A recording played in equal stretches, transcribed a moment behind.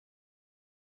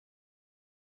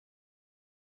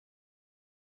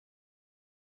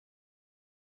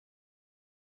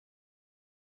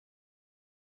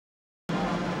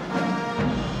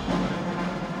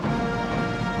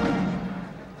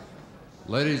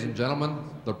Ladies and gentlemen,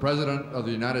 the President of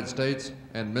the United States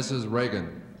and Mrs.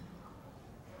 Reagan.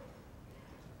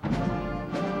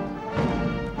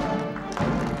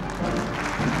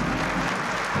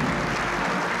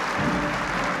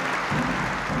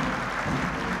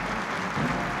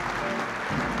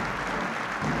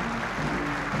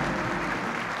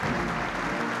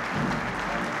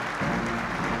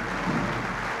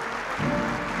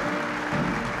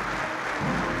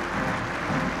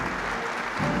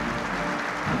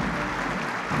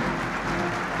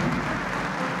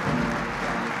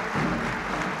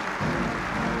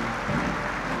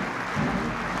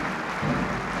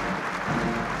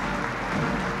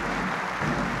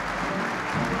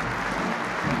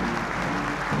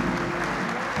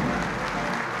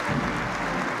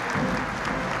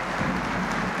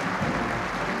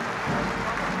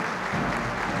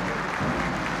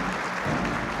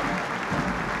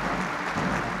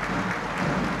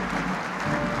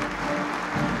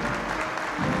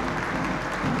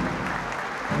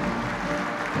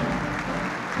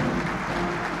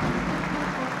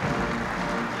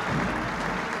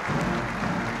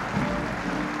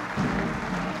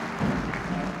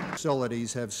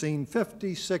 Facilities have seen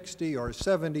 50, 60, or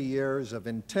 70 years of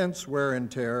intense wear and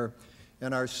tear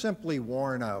and are simply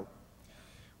worn out.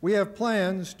 We have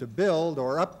plans to build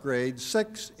or upgrade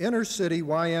 6 inner-city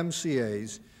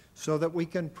YMCAs so that we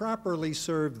can properly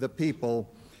serve the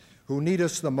people who need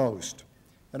us the most.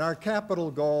 And our capital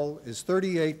goal is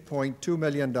 $38.2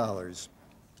 million.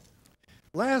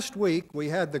 Last week, we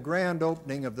had the grand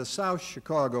opening of the South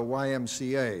Chicago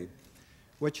YMCA,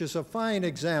 which is a fine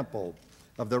example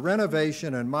of the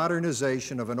renovation and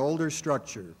modernization of an older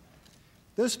structure.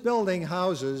 This building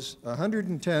houses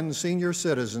 110 senior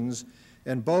citizens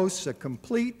and boasts a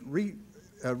complete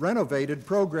renovated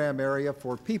program area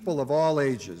for people of all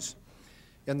ages.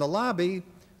 In the lobby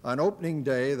on opening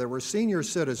day, there were senior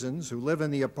citizens who live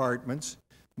in the apartments,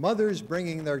 mothers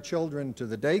bringing their children to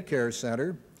the daycare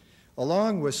center,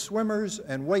 along with swimmers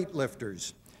and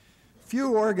weightlifters.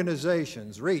 Few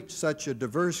organizations reach such a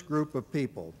diverse group of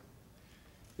people.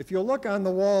 If you'll look on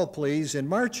the wall, please, in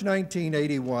March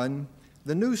 1981,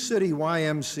 the new city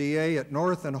YMCA at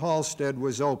North and Halsted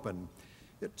was open.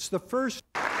 It's the first.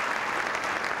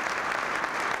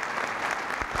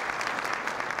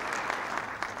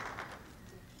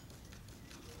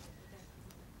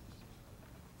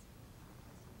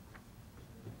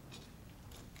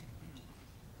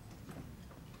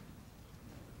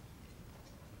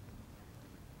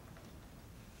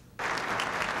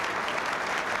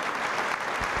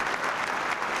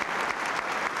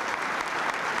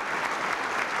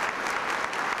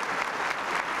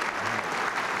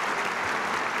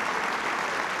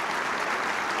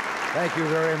 Thank you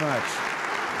very much.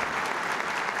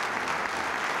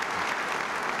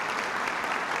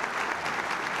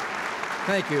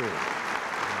 Thank you.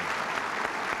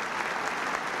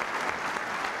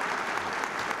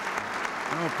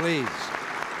 Oh, please.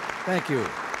 Thank you.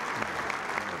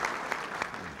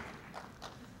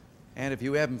 And if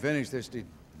you haven't finished this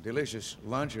delicious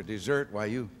lunch or dessert, why,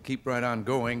 you keep right on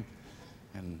going,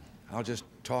 and I'll just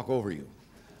talk over you.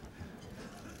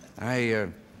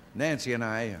 Nancy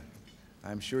and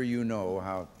I'm sure you know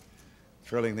how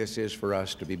thrilling this is for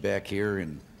us to be back here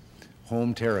in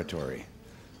home territory.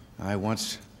 I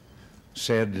once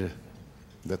said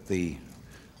that the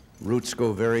roots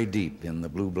go very deep in the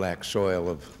blue-black soil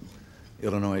of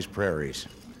Illinois' prairies.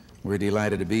 We're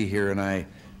delighted to be here, and I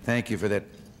thank you for that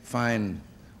fine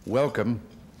welcome.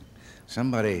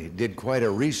 Somebody did quite a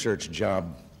research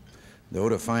job, though,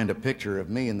 to find a picture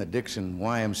of me in the Dixon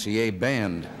YMCA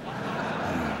band.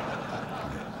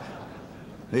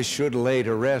 This should lay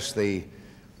to rest the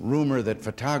rumor that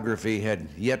photography had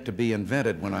yet to be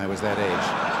invented when I was that age.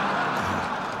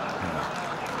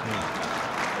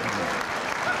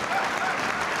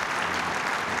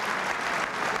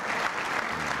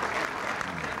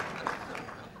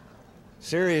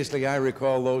 Seriously, I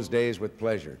recall those days with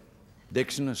pleasure.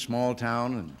 Dixon, a small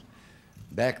town, and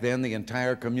back then the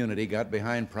entire community got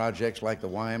behind projects like the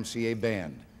YMCA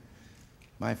band.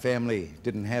 My family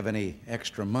didn't have any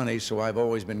extra money, so I've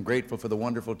always been grateful for the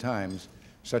wonderful times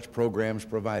such programs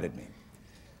provided me.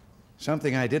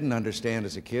 Something I didn't understand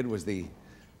as a kid was the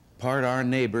part our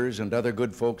neighbors and other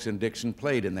good folks in Dixon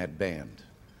played in that band.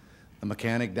 The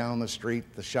mechanic down the street,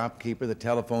 the shopkeeper, the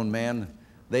telephone man,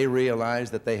 they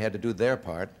realized that they had to do their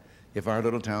part if our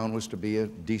little town was to be a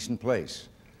decent place.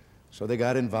 So they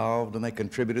got involved and they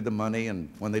contributed the money,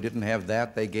 and when they didn't have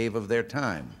that, they gave of their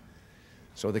time.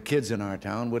 So the kids in our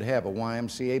town would have a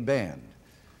YMCA band.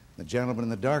 The gentleman in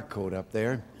the dark coat up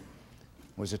there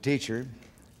was a teacher,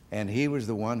 and he was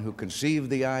the one who conceived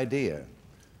the idea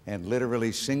and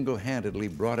literally single-handedly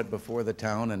brought it before the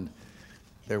town, and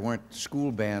there weren't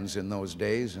school bands in those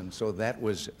days, and so that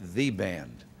was the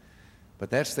band. But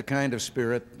that's the kind of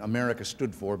spirit America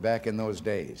stood for back in those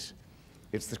days.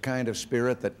 It's the kind of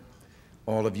spirit that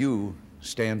all of you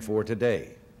stand for today.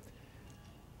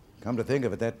 Come to think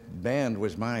of it, that band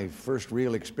was my first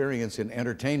real experience in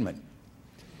entertainment.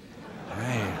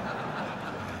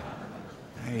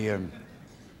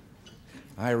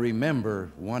 I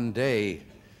remember one day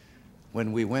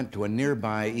when we went to a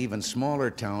nearby, even smaller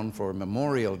town for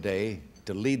Memorial Day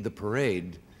to lead the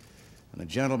parade, and a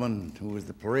gentleman who was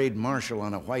the parade marshal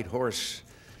on a white horse,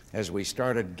 as we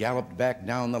started, galloped back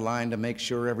down the line to make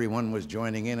sure everyone was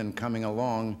joining in and coming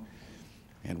along.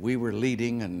 And we were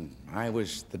leading, and I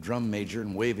was the drum major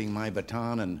and waving my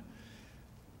baton, and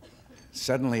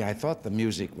suddenly I thought the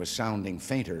music was sounding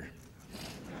fainter.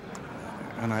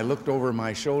 And I looked over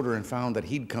my shoulder and found that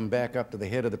he'd come back up to the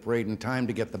head of the parade in time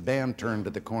to get the band turned to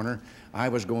the corner. I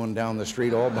was going down the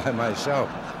street all by myself.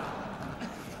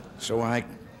 So I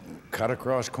cut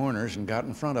across corners and got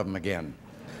in front of them again.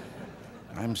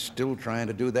 I'm still trying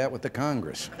to do that with the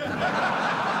Congress.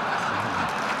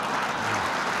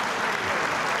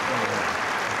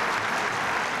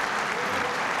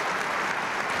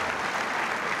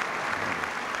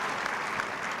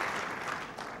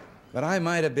 But I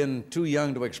might have been too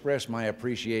young to express my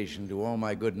appreciation to all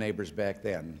my good neighbors back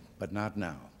then, but not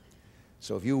now.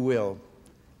 So if you will,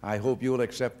 I hope you'll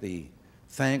accept the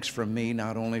thanks from me,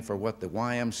 not only for what the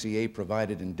YMCA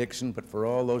provided in Dixon, but for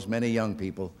all those many young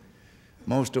people,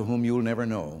 most of whom you'll never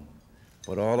know,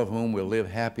 but all of whom will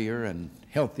live happier and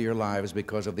healthier lives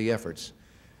because of the efforts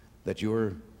that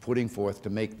you're putting forth to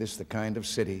make this the kind of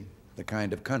city, the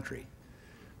kind of country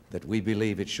that we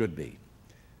believe it should be.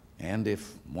 And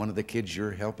if one of the kids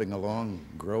you're helping along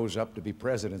grows up to be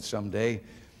president someday,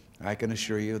 I can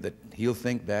assure you that he'll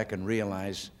think back and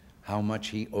realize how much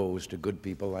he owes to good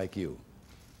people like you.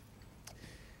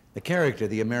 The character of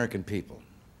the American people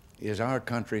is our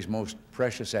country's most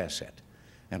precious asset.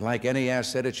 And like any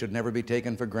asset, it should never be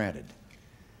taken for granted.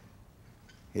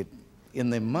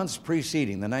 In the months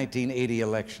preceding the 1980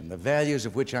 election, the values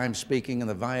of which I'm speaking and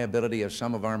the viability of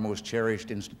some of our most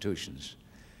cherished institutions,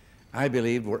 I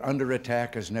believed were under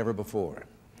attack as never before.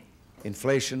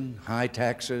 Inflation, high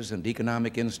taxes, and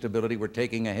economic instability were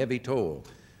taking a heavy toll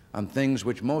on things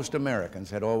which most Americans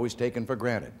had always taken for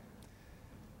granted.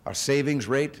 Our savings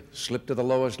rate slipped to the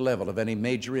lowest level of any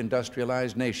major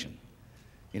industrialized nation.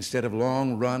 Instead of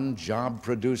long-run,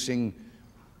 job-producing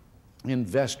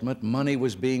investment, money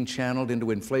was being channeled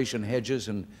into inflation hedges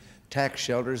and tax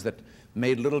shelters that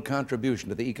made little contribution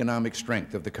to the economic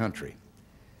strength of the country.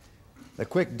 The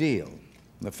quick deal,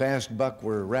 the fast buck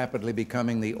were rapidly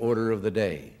becoming the order of the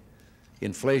day.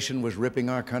 Inflation was ripping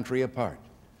our country apart.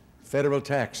 Federal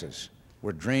taxes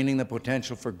were draining the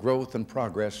potential for growth and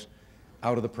progress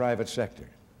out of the private sector.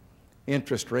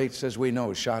 Interest rates, as we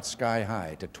know, shot sky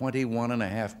high to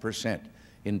 21.5%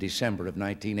 in December of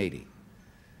 1980.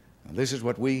 Now, this is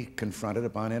what we confronted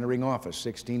upon entering office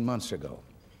 16 months ago.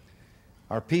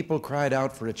 Our people cried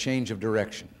out for a change of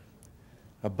direction.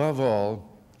 Above all,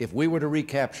 if we were to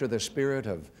recapture the spirit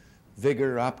of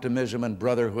vigor, optimism, and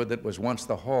brotherhood that was once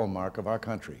the hallmark of our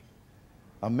country,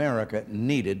 America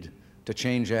needed to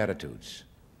change attitudes.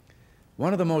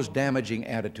 One of the most damaging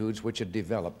attitudes which had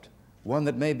developed, one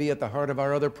that may be at the heart of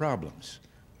our other problems,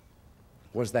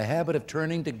 was the habit of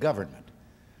turning to government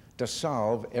to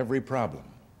solve every problem.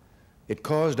 It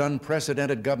caused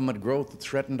unprecedented government growth that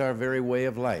threatened our very way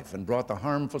of life and brought the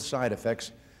harmful side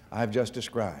effects I've just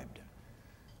described.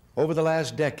 Over the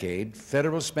last decade,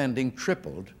 federal spending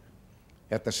tripled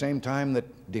at the same time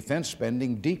that defense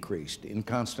spending decreased in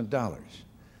constant dollars.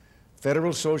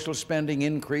 Federal social spending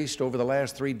increased over the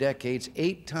last 3 decades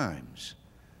 8 times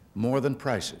more than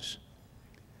prices.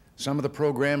 Some of the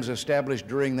programs established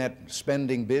during that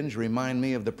spending binge remind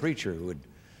me of the preacher who had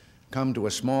come to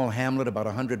a small hamlet about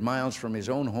 100 miles from his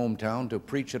own hometown to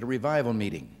preach at a revival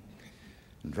meeting.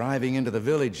 And driving into the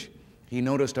village, he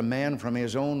noticed a man from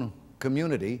his own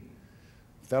community,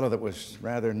 a fellow that was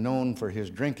rather known for his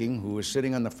drinking, who was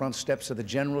sitting on the front steps of the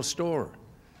general store.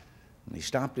 And he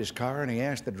stopped his car and he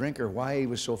asked the drinker why he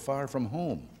was so far from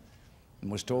home,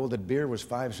 and was told that beer was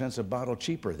 5 cents a bottle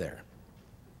cheaper there.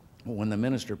 Well, when the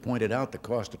minister pointed out the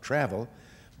cost of travel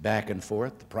back and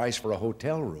forth, the price for a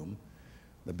hotel room,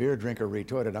 the beer drinker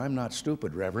retorted, "I'm not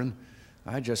stupid, Reverend.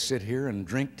 I just sit here and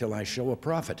drink till I show a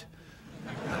profit."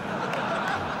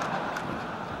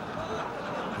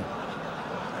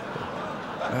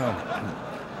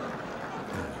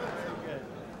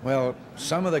 Well,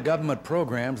 some of the government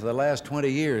programs of the last 20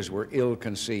 years were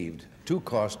ill-conceived, too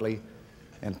costly,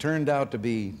 and turned out to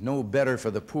be no better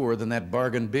for the poor than that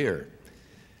bargain beer.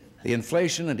 The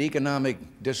inflation and economic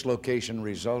dislocation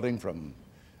resulting from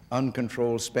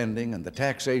uncontrolled spending and the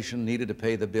taxation needed to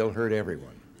pay the bill hurt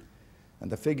everyone.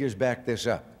 And the figures back this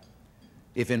up.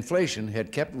 If inflation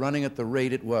had kept running at the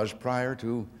rate it was prior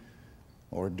to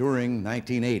or during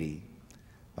 1980,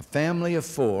 a family of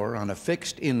four on a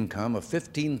fixed income of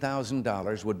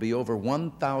 $15,000 would be over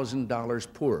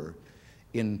 $1,000 poorer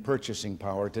in purchasing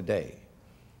power today.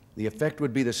 The effect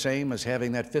would be the same as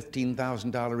having that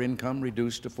 $15,000 income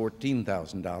reduced to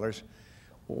 $14,000,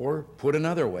 or put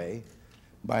another way,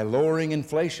 by lowering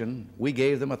inflation, we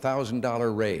gave them a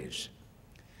 $1,000 raise.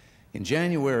 In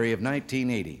January of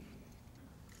 1980,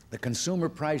 the Consumer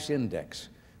Price Index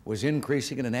was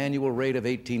increasing at an annual rate of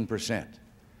 18%.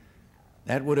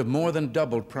 That would have more than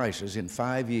doubled prices in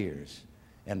 5 years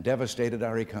and devastated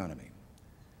our economy.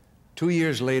 2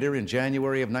 years later, in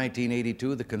January of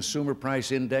 1982, the Consumer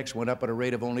Price Index went up at a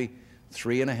rate of only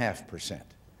 3.5%.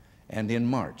 And in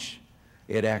March,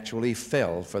 it actually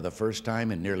fell for the first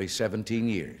time in nearly 17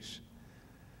 years.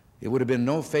 It would have been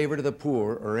no favor to the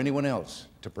poor or anyone else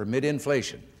to permit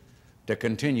inflation to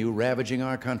continue ravaging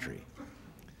our country.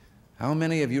 How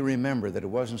many of you remember that it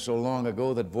wasn't so long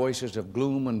ago that voices of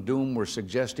gloom and doom were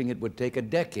suggesting it would take a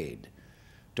decade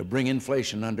to bring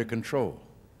inflation under control?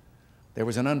 There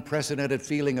was an unprecedented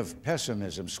feeling of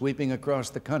pessimism sweeping across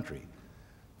the country.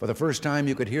 For the first time,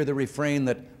 you could hear the refrain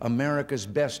that America's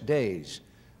best days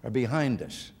are behind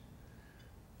us.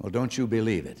 Well, don't you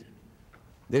believe it?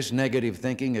 This negative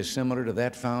thinking is similar to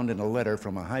that found in a letter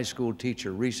from a high school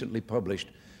teacher recently published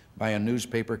by a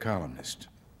newspaper columnist.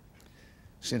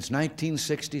 Since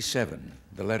 1967,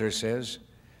 the letter says,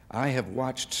 I have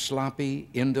watched sloppy,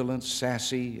 indolent,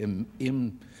 sassy,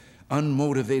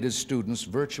 unmotivated students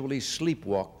virtually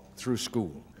sleepwalk through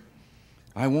school.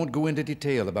 I won't go into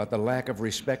detail about the lack of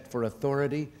respect for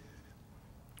authority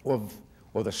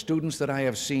or the students that I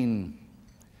have seen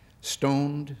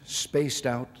stoned, spaced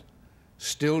out,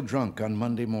 still drunk on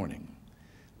Monday morning.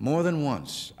 More than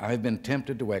once, I've been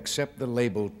tempted to accept the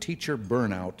label teacher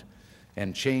burnout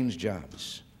and change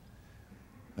jobs.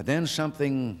 But then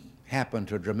something happened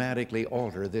to dramatically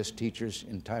alter this teacher's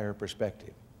entire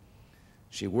perspective.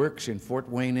 She works in Fort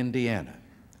Wayne, Indiana,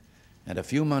 and a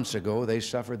few months ago they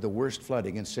suffered the worst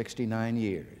flooding in 69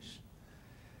 years.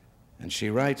 And she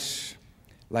writes,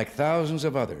 like thousands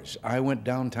of others, I went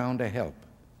downtown to help.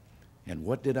 And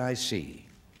what did I see?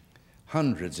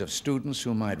 Hundreds of students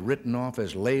whom I'd written off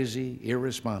as lazy,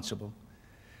 irresponsible.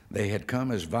 They had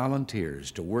come as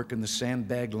volunteers to work in the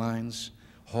sandbag lines,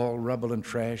 haul rubble and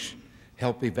trash,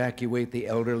 help evacuate the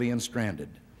elderly and stranded,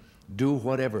 do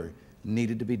whatever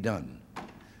needed to be done.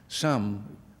 Some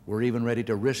were even ready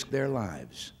to risk their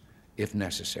lives if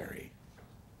necessary.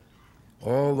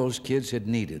 All those kids had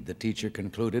needed, the teacher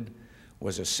concluded,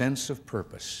 was a sense of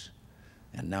purpose,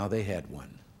 and now they had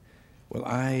one. Well,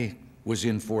 I was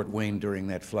in Fort Wayne during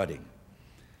that flooding,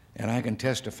 and I can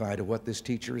testify to what this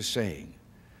teacher is saying.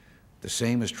 The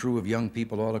same is true of young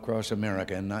people all across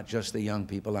America, and not just the young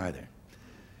people either.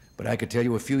 But I could tell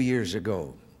you a few years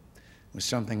ago, it was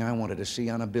something I wanted to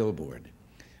see on a billboard.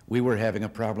 We were having a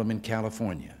problem in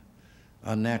California.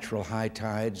 Unnatural high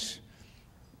tides,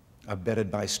 abetted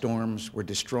by storms, were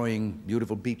destroying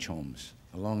beautiful beach homes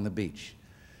along the beach.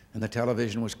 And the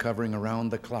television was covering around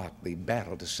the clock the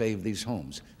battle to save these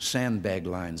homes, sandbag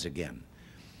lines again.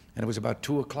 And it was about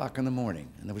 2 o'clock in the morning,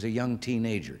 and there was a young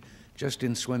teenager just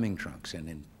in swimming trunks. And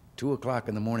in 2 o'clock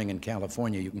in the morning in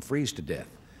California, you can freeze to death.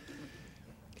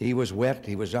 He was wet,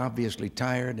 he was obviously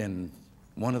tired, and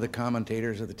one of the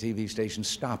commentators of the TV station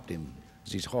stopped him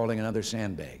as he's hauling another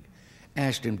sandbag.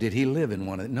 Asked him, did he live in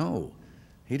one of them? No,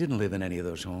 he didn't live in any of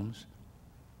those homes.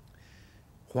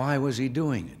 Why was he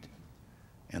doing it?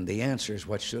 And the answer is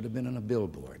what should have been on a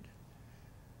billboard.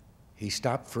 He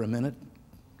stopped for a minute,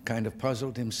 kind of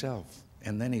puzzled himself,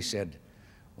 and then he said,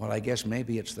 well, I guess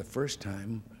maybe it's the first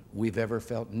time we've ever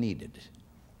felt needed.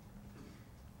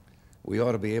 We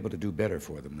ought to be able to do better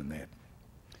for them than that.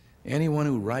 Anyone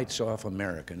who writes off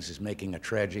Americans is making a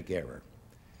tragic error.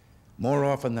 More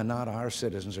often than not, our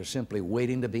citizens are simply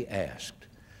waiting to be asked.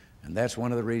 And that's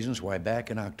one of the reasons why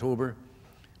back in October,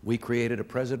 we created a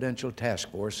presidential task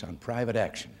force on private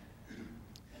action,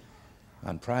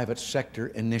 on private sector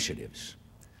initiatives.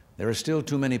 There are still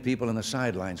too many people on the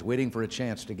sidelines waiting for a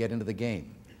chance to get into the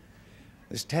game.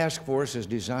 This task force is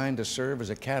designed to serve as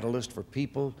a catalyst for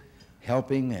people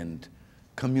helping and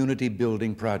community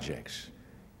building projects.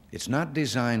 It's not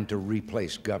designed to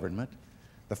replace government.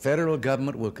 The federal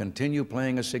government will continue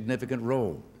playing a significant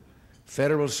role.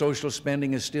 Federal social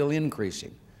spending is still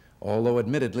increasing, although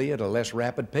admittedly at a less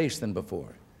rapid pace than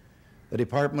before. The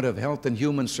Department of Health and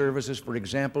Human Services, for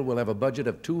example, will have a budget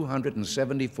of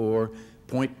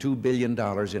 $274.2 billion in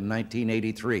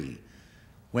 1983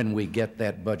 when we get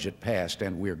that budget passed,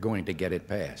 and we're going to get it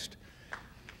passed.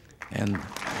 And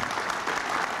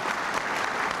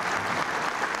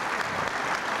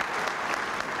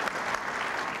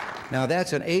now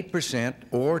that's an 8%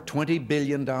 or $20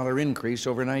 billion increase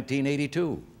over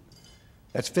 1982.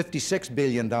 That's $56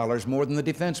 billion more than the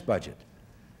defense budget.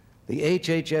 The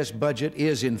HHS budget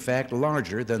is, in fact,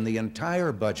 larger than the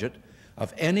entire budget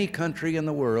of any country in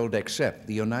the world except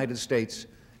the United States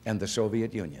and the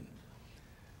Soviet Union.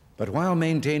 But while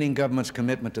maintaining government's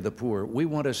commitment to the poor, we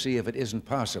want to see if it isn't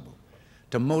possible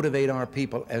to motivate our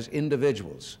people as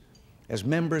individuals, as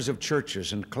members of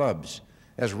churches and clubs,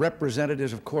 as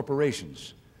representatives of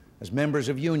corporations, as members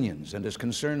of unions, and as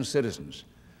concerned citizens,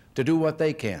 to do what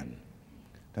they can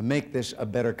to make this a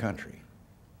better country.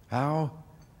 How?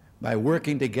 By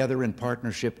working together in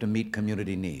partnership to meet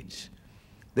community needs.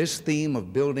 This theme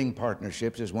of building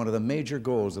partnerships is one of the major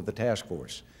goals of the task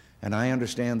force, and I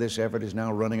understand this effort is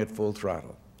now running at full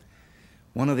throttle.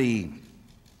 One of the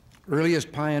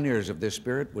earliest pioneers of this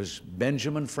spirit was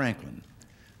Benjamin Franklin,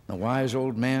 the wise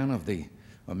old man of the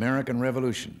American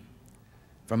Revolution.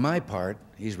 For my part,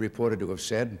 he's reported to have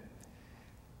said,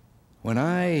 "When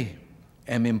I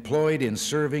am employed in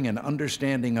serving and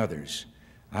understanding others,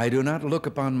 I do not look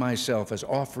upon myself as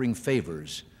offering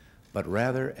favors, but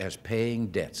rather as paying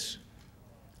debts.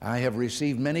 I have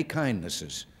received many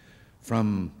kindnesses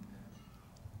from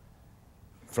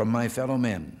my fellow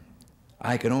men.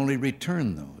 I can only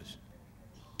return those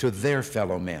to their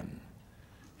fellow men.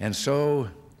 And so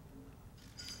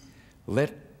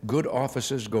let good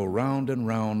offices go round and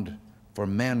round, for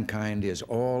mankind is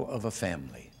all of a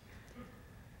family."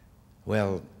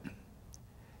 Well,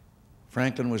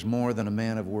 Franklin was more than a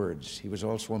man of words. He was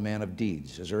also a man of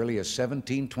deeds. As early as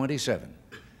 1727,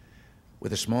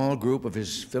 with a small group of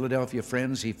his Philadelphia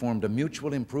friends, he formed a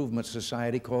mutual improvement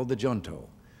society called the Junto.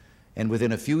 And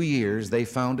within a few years, they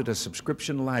founded a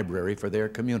subscription library for their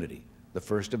community, the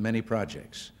first of many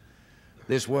projects.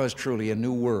 This was truly a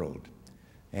new world,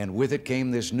 and with it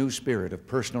came this new spirit of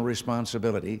personal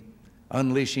responsibility,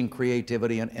 unleashing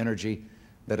creativity and energy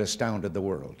that astounded the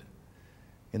world.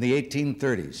 In the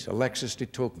 1830s, Alexis de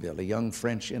Tocqueville, a young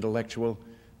French intellectual,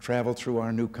 traveled through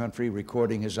our new country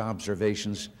recording his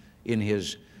observations in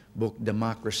his book,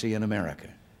 Democracy in America.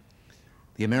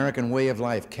 The American way of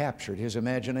life captured his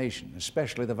imagination,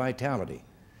 especially the vitality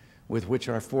with which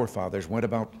our forefathers went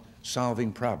about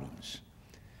solving problems.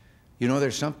 "You know,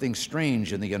 there's something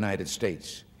strange in the United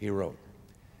States," he wrote.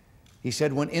 He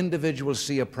said, "when individuals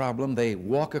see a problem, they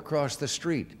walk across the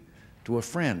street to a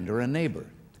friend or a neighbor,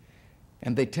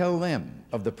 and they tell them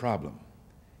of the problem,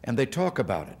 and they talk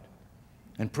about it,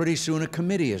 and pretty soon a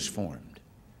committee is formed,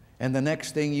 and the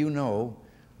next thing you know,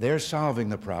 they're solving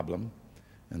the problem."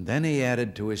 And then he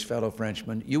added to his fellow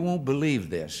Frenchmen, "You won't believe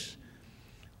this,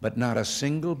 but not a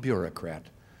single bureaucrat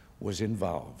was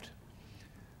involved."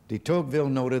 De Tocqueville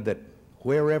noted that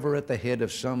wherever at the head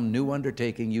of some new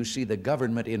undertaking you see the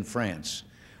government in France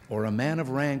or a man of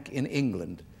rank in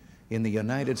England, in the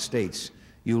United States,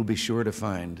 you'll be sure to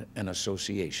find an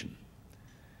association.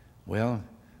 Well,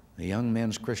 the Young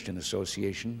Men's Christian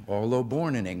Association, although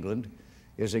born in England,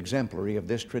 is exemplary of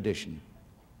this tradition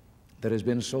that has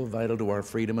been so vital to our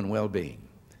freedom and well-being.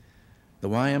 The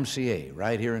YMCA,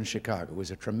 right here in Chicago, is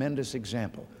a tremendous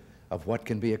example of what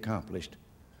can be accomplished.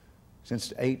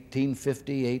 Since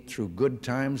 1858, through good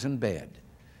times and bad,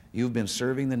 you've been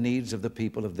serving the needs of the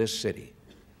people of this city.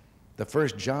 The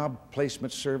first job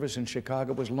placement service in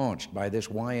Chicago was launched by this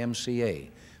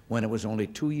YMCA when it was only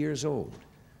 2 years old,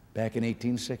 back in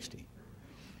 1860.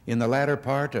 In the latter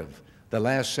part of the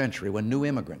last century, when new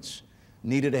immigrants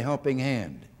needed a helping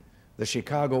hand, the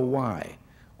Chicago Y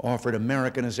offered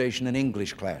Americanization and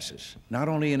English classes, not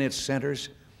only in its centers,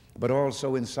 but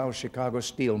also in South Chicago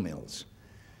steel mills.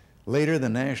 Later, the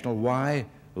National Y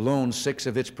loaned 6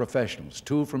 of its professionals,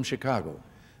 2 from Chicago,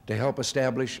 to help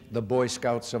establish the Boy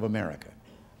Scouts of America.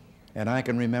 And I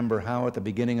can remember how at the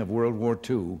beginning of World War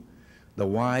II, the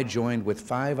Y joined with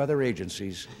 5 other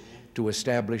agencies to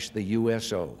establish the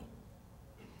USO.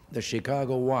 The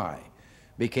Chicago Y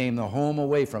became the home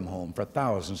away from home for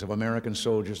thousands of American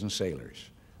soldiers and sailors.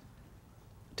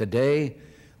 Today,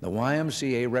 the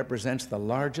YMCA represents the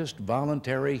largest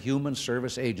voluntary human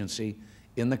service agency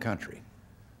in the country,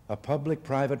 a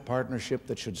public-private partnership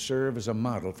that should serve as a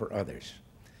model for others.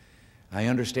 I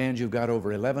understand you've got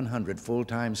over 1,100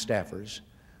 full-time staffers,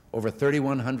 over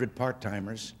 3,100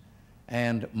 part-timers,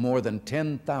 and more than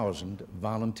 10,000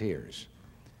 volunteers.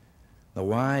 The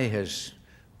Y has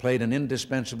played an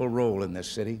indispensable role in this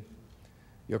city.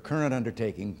 Your current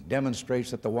undertaking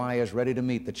demonstrates that the Y is ready to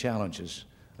meet the challenges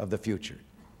of the future,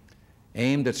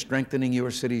 aimed at strengthening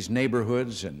your city's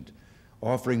neighborhoods and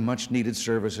offering much-needed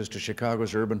services to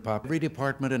Chicago's urban population. Every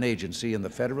department and agency in the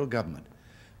federal government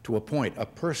to appoint a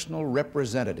personal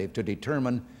representative to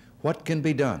determine what can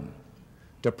be done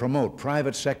to promote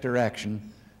private sector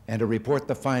action and to report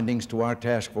the findings to our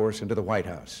task force and to the White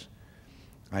House.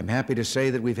 I'm happy to say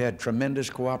that we've had tremendous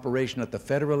cooperation at the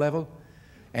federal level,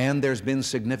 and there's been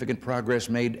significant progress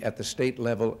made at the state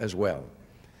level as well.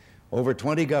 Over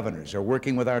 20 governors are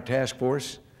working with our task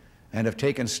force and have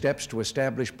taken steps to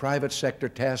establish private sector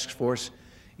task force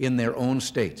in their own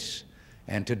states.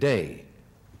 And today,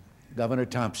 Governor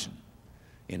Thompson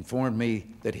informed me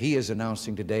that he is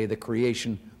announcing today the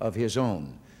creation of his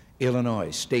own Illinois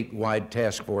statewide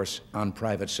task force on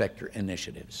private sector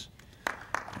initiatives.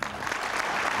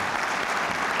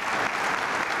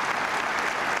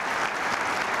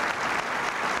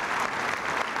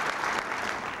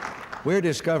 We're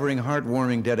discovering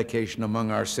heartwarming dedication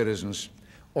among our citizens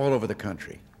all over the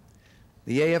country.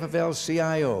 The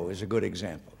AFL-CIO is a good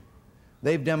example.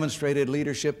 They've demonstrated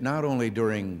leadership not only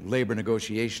during labor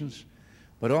negotiations,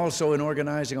 but also in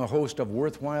organizing a host of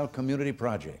worthwhile community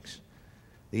projects.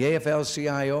 The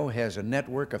AFL-CIO has a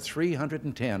network of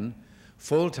 310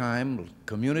 full-time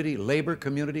labor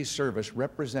community service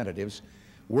representatives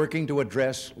working to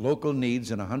address local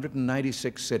needs in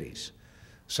 196 cities.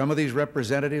 Some of these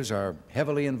representatives are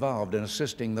heavily involved in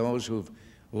assisting those who've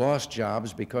lost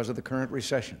jobs because of the current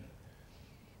recession.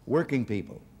 Working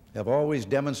people have always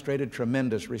demonstrated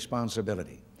tremendous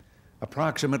responsibility.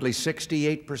 Approximately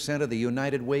 68% of the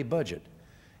United Way budget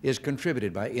is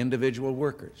contributed by individual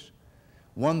workers.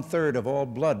 1/3 of all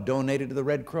blood donated to the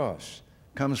Red Cross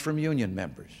comes from union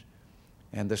members.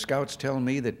 And the Scouts tell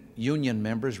me that union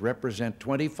members represent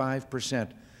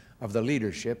 25% of the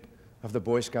leadership of the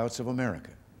Boy Scouts of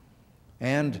America.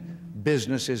 And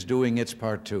business is doing its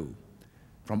part too.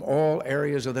 From all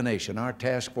areas of the nation, our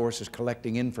task force is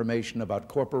collecting information about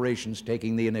corporations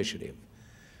taking the initiative.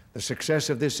 The success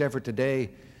of this effort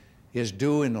today is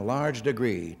due in a large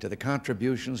degree to the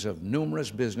contributions of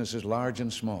numerous businesses, large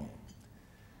and small.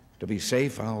 To be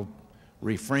safe, I'll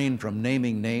refrain from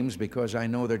naming names because I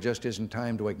know there just isn't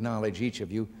time to acknowledge each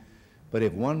of you. But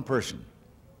if one person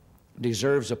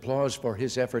deserves applause for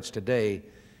his efforts today,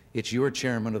 it's your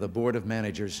chairman of the Board of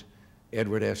Managers,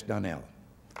 Edward S. Donnell.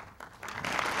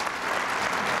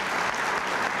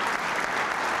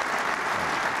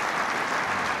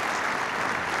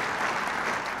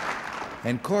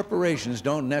 And corporations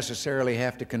don't necessarily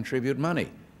have to contribute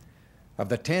money. Of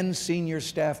the 10 senior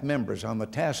staff members on the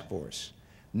task force,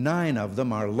 9 of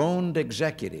them are loaned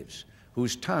executives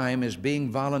whose time is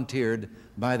being volunteered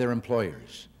by their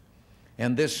employers.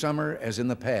 And this summer, as in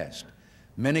the past,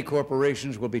 many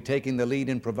corporations will be taking the lead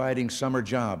in providing summer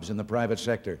jobs in the private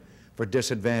sector for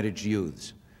disadvantaged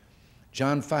youths.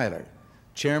 John Filer,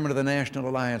 chairman of the National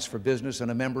Alliance for Business and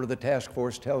a member of the task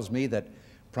force, tells me that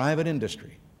private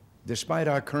industry, despite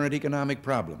our current economic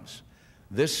problems,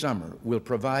 this summer will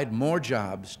provide more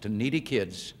jobs to needy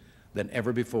kids than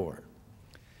ever before.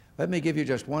 Let me give you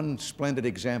just one splendid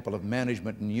example of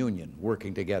management and union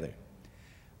working together.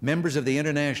 Members of the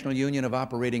International Union of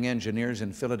Operating Engineers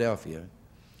in Philadelphia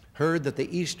heard that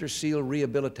the Easter Seal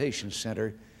Rehabilitation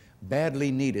Center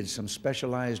badly needed some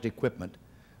specialized equipment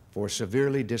for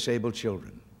severely disabled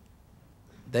children.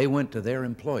 They went to their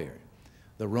employer,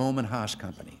 the Rome and Haas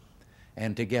Company,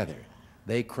 and together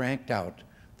they cranked out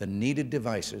the needed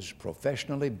devices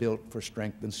professionally built for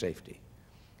strength and safety.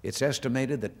 It's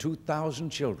estimated that 2,000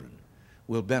 children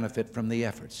will benefit from the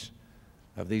efforts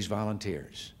of these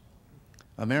volunteers.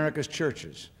 America's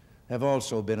churches have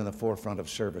also been in the forefront of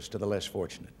service to the less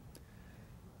fortunate.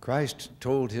 Christ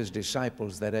told his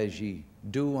disciples that as ye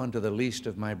do unto the least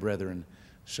of my brethren,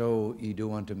 so ye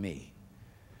do unto me.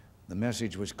 The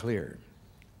message was clear.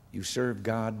 You serve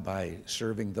God by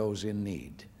serving those in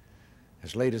need.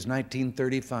 As late as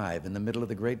 1935, in the middle of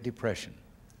the Great Depression,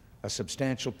 a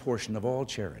substantial portion of all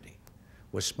charity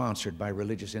was sponsored by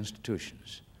religious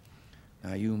institutions.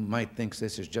 Now, you might think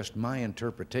this is just my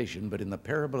interpretation, but in the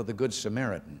parable of the Good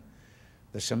Samaritan,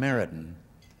 the Samaritan,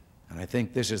 and I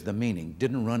think this is the meaning,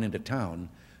 didn't run into town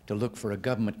to look for a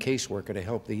government caseworker to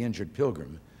help the injured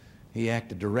pilgrim. He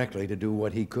acted directly to do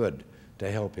what he could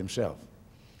to help himself.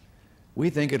 We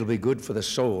think it'll be good for the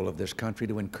soul of this country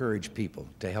to encourage people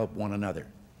to help one another,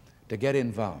 to get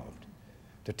involved,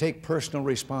 to take personal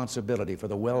responsibility for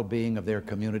the well-being of their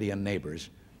community and neighbors,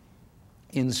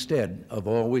 instead of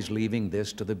always leaving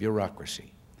this to the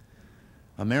bureaucracy.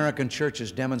 American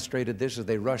churches demonstrated this as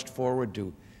they rushed forward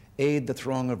to aid the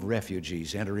throng of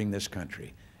refugees entering this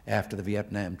country after the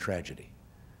Vietnam tragedy.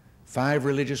 5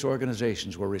 religious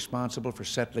organizations were responsible for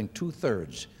settling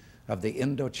 2/3 of the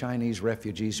Indo-Chinese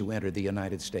refugees who entered the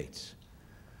United States.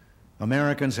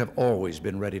 Americans have always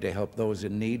been ready to help those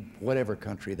in need, whatever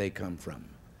country they come from.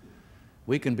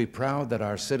 We can be proud that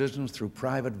our citizens, through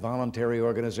private voluntary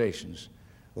organizations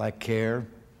like CARE,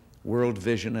 World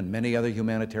Vision, and many other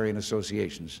humanitarian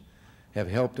associations, have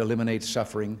helped eliminate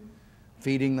suffering,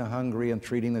 feeding the hungry, and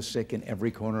treating the sick in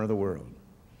every corner of the world.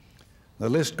 The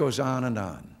list goes on and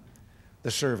on.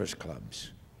 The service clubs,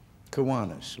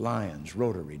 Kiwanis, Lions,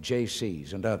 Rotary,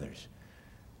 JCs, and others,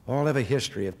 all have a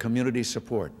history of community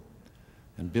support.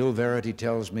 And Bill Verity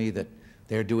tells me that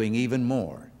they're doing even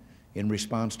more in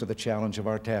response to the challenge of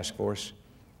our task force,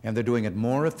 and they're doing it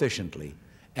more efficiently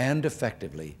and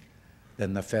effectively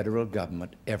than the federal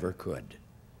government ever could.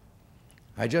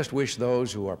 I just wish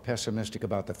those who are pessimistic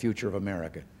about the future of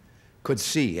America could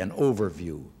see an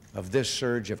overview of this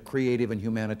surge of creative and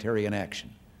humanitarian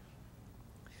action.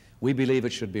 We believe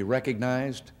it should be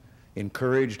recognized,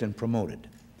 encouraged, and promoted.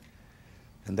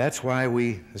 And that's why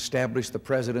we established the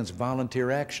President's Volunteer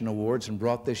Action Awards and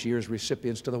brought this year's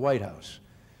recipients to the White House.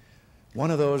 One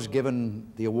of those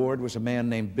given the award was a man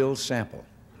named Bill Sample.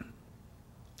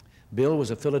 Bill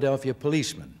was a Philadelphia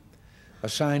policeman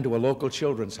assigned to a local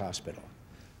children's hospital.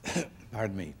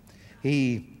 Pardon me.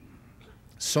 He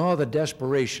saw the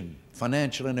desperation,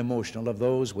 financial and emotional, of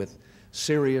those with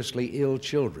seriously ill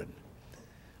children.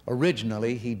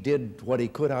 Originally, he did what he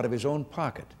could out of his own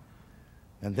pocket,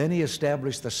 and then he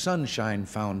established the Sunshine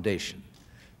Foundation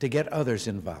to get others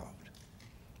involved.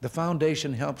 The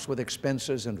foundation helps with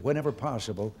expenses and, whenever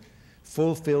possible,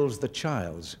 fulfills the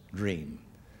child's dream,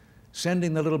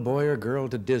 sending the little boy or girl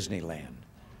to Disneyland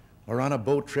or on a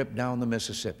boat trip down the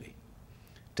Mississippi.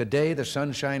 Today, the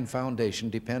Sunshine Foundation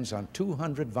depends on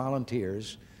 200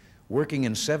 volunteers working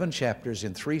in 7 chapters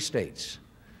in 3 states.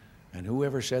 And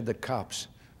whoever said that cops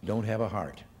don't have a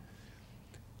heart?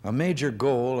 A major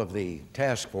goal of the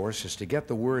task force is to get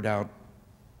the word out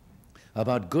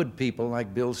about good people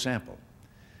like Bill Sample.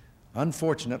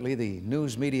 Unfortunately, the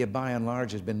news media by and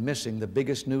large has been missing the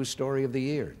biggest news story of the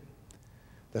year: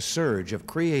 the surge of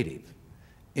creative,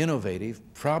 innovative,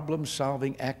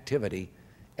 problem-solving activity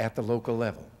at the local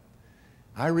level.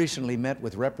 I recently met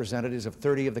with representatives of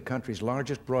 30 of the country's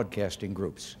largest broadcasting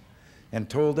groups and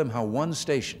told them how one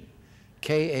station,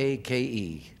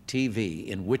 KAKE-TV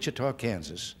in Wichita,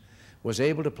 Kansas, was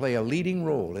able to play a leading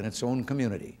role in its own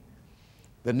community.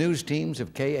 The news teams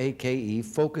of KAKE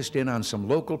focused in on some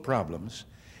local problems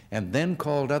and then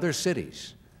called other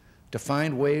cities to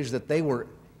find ways that they were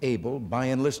able, by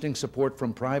enlisting support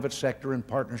from private sector and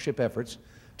partnership efforts,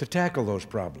 to tackle those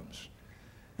problems.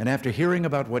 And after hearing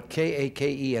about what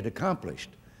KAKE had accomplished,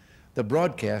 the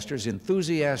broadcasters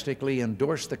enthusiastically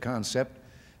endorsed the concept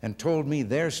and told me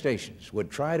their stations would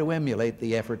try to emulate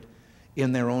the effort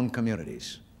in their own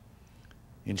communities.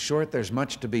 In short, there's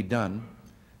much to be done,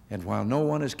 and while no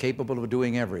one is capable of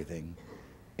doing everything,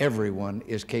 everyone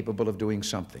is capable of doing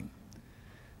something.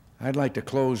 I'd like to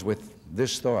close with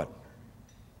this thought.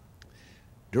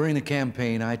 During the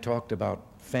campaign, I talked about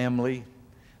family,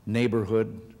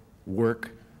 neighborhood,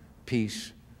 work,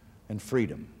 peace, and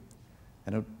freedom.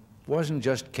 And it wasn't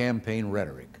just campaign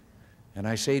rhetoric. And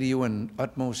I say to you in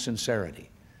utmost sincerity,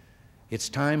 it's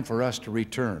time for us to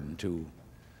return to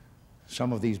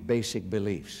some of these basic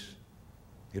beliefs.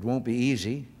 It won't be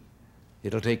easy.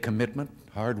 It'll take commitment,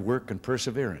 hard work, and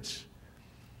perseverance.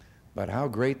 But how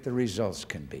great the results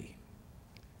can be.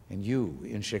 And you,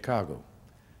 in Chicago,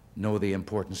 know the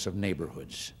importance of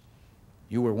neighborhoods.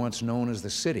 You were once known as the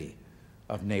city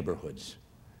of neighborhoods.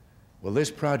 Well,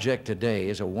 this project today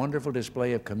is a wonderful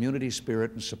display of community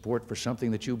spirit and support for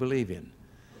something that you believe in.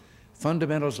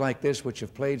 Fundamentals like this, which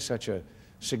have played such a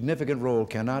significant role,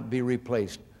 cannot be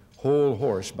replaced whole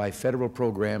horse by federal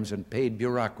programs and paid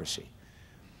bureaucracy.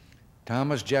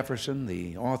 Thomas Jefferson,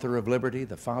 the author of Liberty,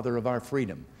 the father of our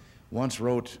freedom, once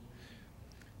wrote,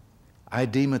 "I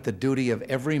deem it the duty of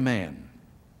every man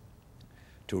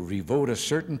to devote a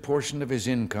certain portion of his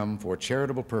income for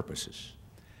charitable purposes,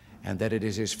 and that it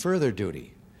is his further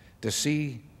duty to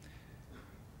see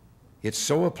it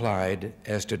so applied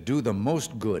as to do the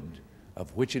most good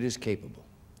of which it is capable."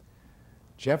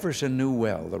 Jefferson knew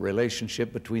well the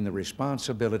relationship between the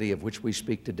responsibility of which we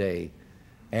speak today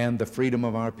and the freedom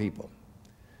of our people.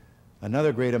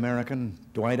 Another great American,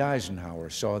 Dwight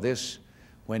Eisenhower, saw this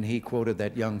when he quoted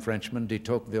that young Frenchman de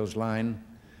Tocqueville's line,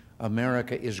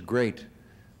 "America is great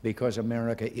because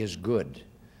America is good,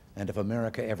 and if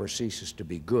America ever ceases to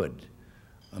be good,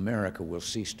 America will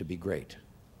cease to be great.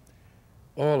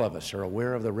 All of us are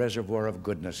aware of the reservoir of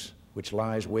goodness which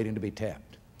lies waiting to be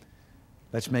tapped.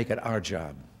 Let's make it our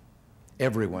job,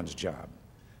 everyone's job,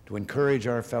 to encourage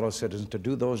our fellow citizens to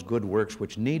do those good works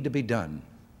which need to be done.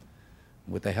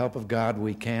 With the help of God,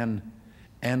 we can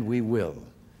and we will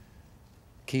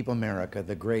keep America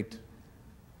the great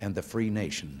and the free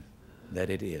nation that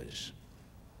it is.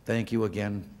 Thank you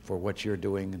again for what you're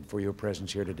doing and for your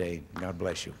presence here today. God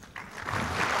bless you.